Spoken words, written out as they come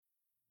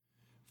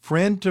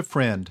Friend to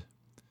Friend.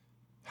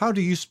 How do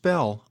you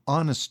spell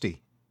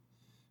honesty?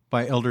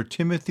 By Elder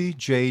Timothy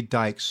J.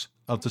 Dykes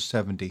of the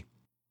 70.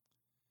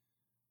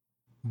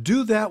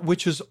 Do that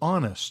which is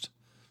honest.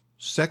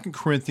 2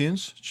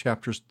 Corinthians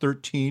chapters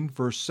 13,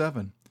 verse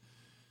 7.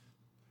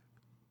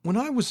 When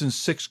I was in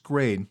 6th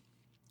grade,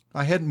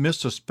 I hadn't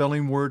missed a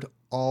spelling word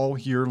all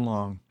year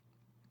long.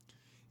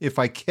 If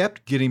I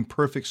kept getting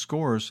perfect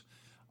scores,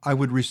 I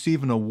would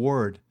receive an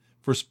award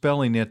for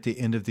spelling at the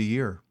end of the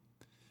year.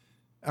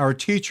 Our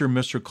teacher,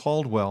 Mr.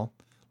 Caldwell,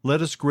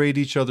 let us grade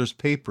each other's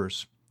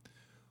papers.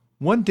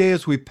 One day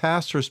as we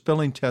passed our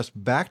spelling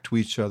test back to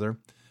each other,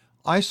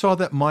 I saw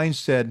that mine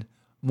said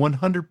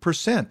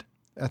 100%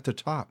 at the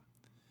top.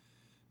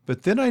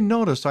 But then I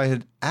noticed I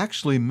had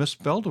actually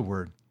misspelled a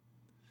word.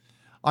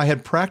 I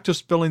had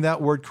practiced spelling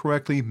that word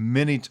correctly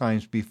many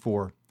times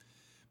before,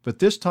 but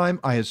this time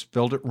I had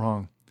spelled it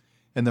wrong,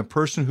 and the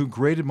person who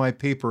graded my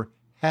paper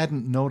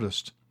hadn't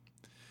noticed.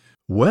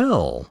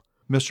 Well,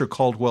 Mr.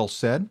 Caldwell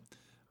said,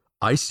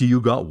 I see you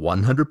got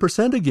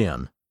 100%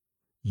 again.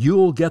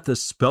 You'll get the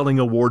spelling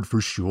award for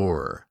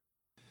sure.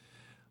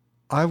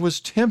 I was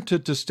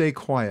tempted to stay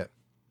quiet,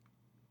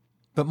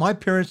 but my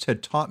parents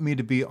had taught me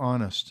to be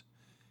honest,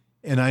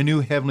 and I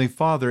knew Heavenly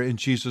Father and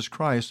Jesus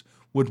Christ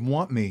would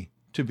want me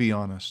to be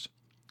honest.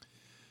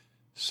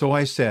 So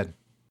I said,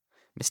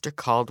 Mr.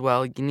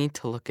 Caldwell, you need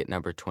to look at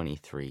number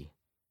 23.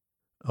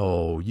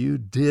 Oh, you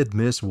did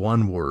miss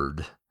one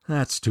word.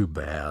 That's too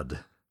bad.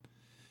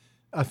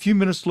 A few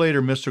minutes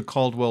later, Mr.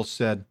 Caldwell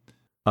said,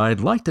 I'd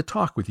like to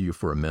talk with you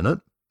for a minute.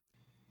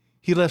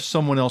 He left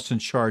someone else in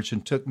charge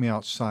and took me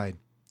outside.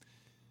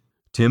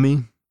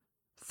 Timmy,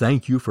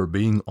 thank you for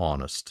being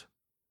honest.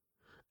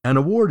 An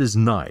award is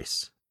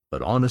nice,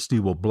 but honesty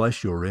will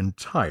bless your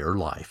entire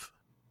life.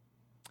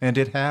 And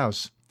it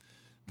has.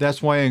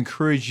 That's why I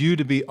encourage you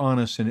to be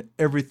honest in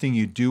everything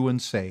you do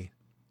and say.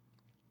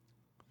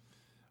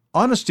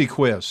 Honesty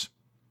quiz.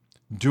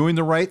 Doing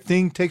the right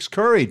thing takes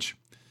courage.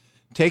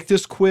 Take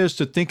this quiz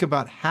to think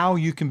about how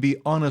you can be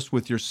honest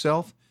with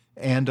yourself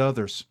and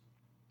others.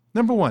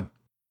 Number 1.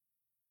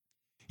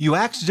 You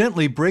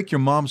accidentally break your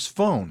mom's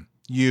phone.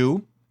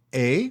 You,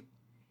 A,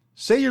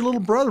 say your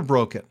little brother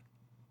broke it.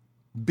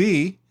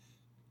 B,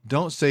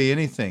 don't say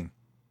anything.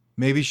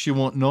 Maybe she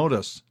won't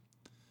notice.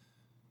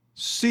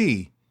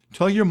 C,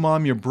 tell your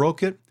mom you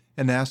broke it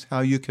and ask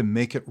how you can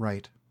make it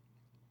right.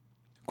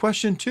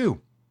 Question 2.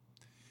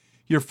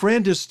 Your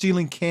friend is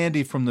stealing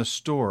candy from the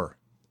store.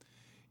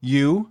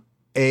 You,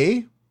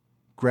 A,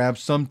 grab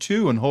some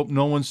too and hope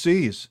no one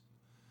sees.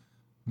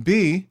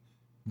 B,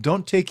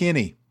 don't take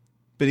any,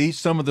 but eat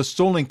some of the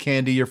stolen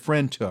candy your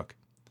friend took.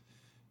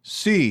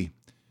 C,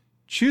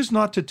 choose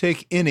not to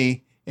take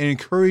any and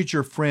encourage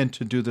your friend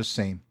to do the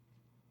same.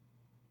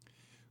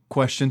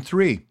 Question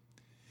 3.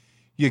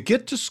 You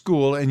get to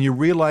school and you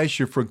realize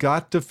you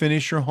forgot to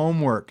finish your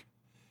homework.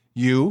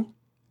 You,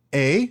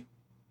 A,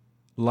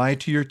 lie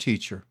to your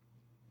teacher.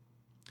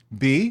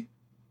 B,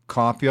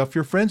 copy off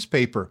your friend's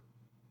paper.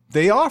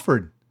 They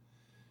offered.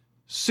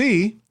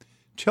 C,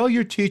 tell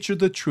your teacher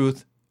the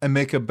truth and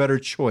make a better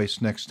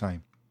choice next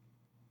time.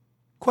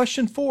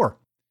 Question 4.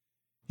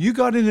 You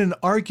got in an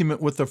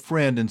argument with a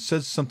friend and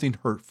said something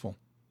hurtful.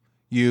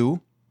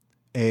 You,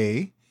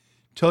 A,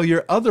 tell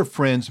your other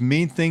friends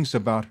mean things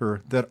about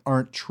her that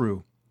aren't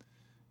true.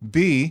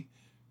 B,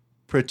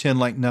 pretend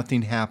like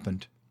nothing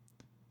happened.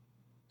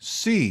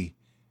 C,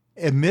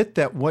 admit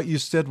that what you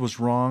said was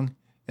wrong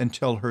and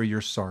tell her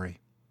you're sorry.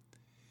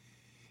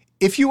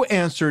 If you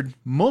answered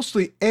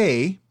mostly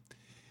A,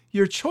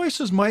 your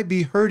choices might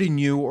be hurting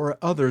you or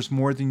others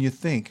more than you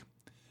think.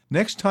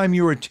 Next time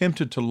you are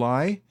tempted to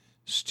lie,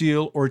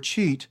 steal, or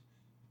cheat,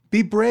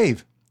 be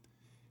brave.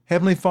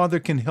 Heavenly Father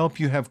can help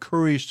you have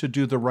courage to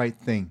do the right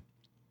thing.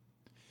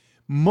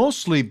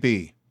 Mostly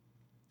B.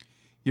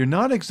 You're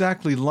not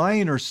exactly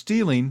lying or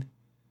stealing,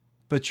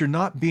 but you're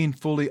not being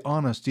fully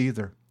honest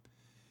either.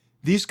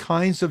 These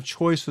kinds of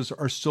choices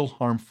are still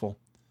harmful.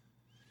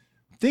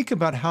 Think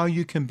about how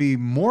you can be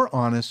more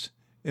honest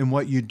in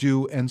what you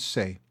do and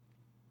say.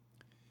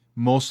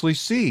 Mostly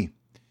C.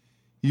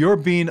 You're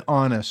being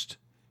honest.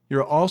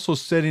 You're also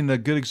setting a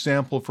good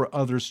example for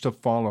others to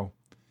follow.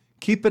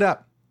 Keep it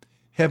up.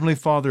 Heavenly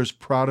Father is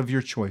proud of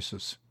your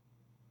choices.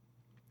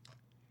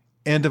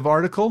 End of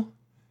article.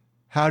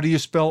 How do you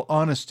spell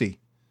honesty?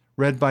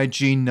 Read by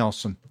Gene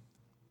Nelson.